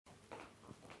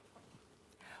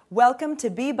Welcome to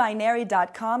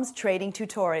BeBinary.com's trading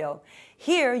tutorial.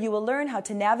 Here you will learn how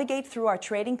to navigate through our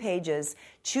trading pages,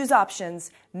 choose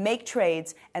options, make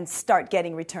trades, and start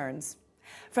getting returns.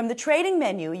 From the trading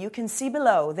menu, you can see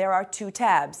below there are two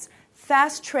tabs,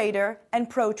 Fast Trader and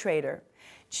Pro Trader.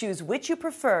 Choose which you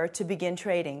prefer to begin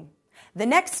trading. The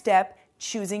next step,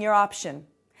 choosing your option.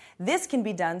 This can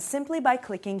be done simply by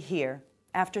clicking here.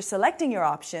 After selecting your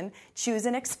option, choose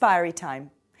an expiry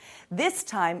time. This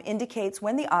time indicates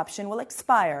when the option will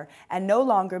expire and no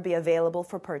longer be available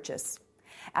for purchase.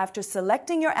 After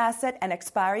selecting your asset and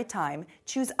expiry time,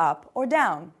 choose up or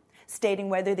down, stating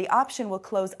whether the option will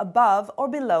close above or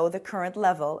below the current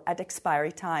level at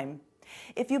expiry time.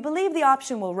 If you believe the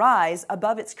option will rise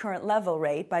above its current level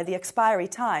rate by the expiry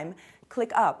time,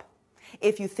 click up.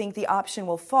 If you think the option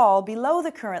will fall below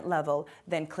the current level,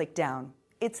 then click down.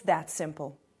 It's that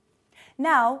simple.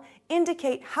 Now,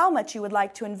 indicate how much you would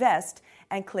like to invest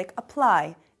and click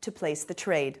Apply to place the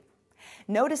trade.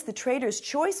 Notice the Trader's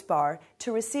Choice bar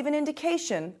to receive an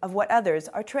indication of what others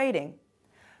are trading.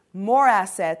 More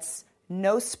assets,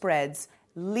 no spreads,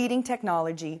 leading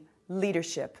technology,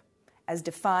 leadership, as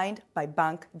defined by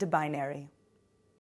Banc de Binary.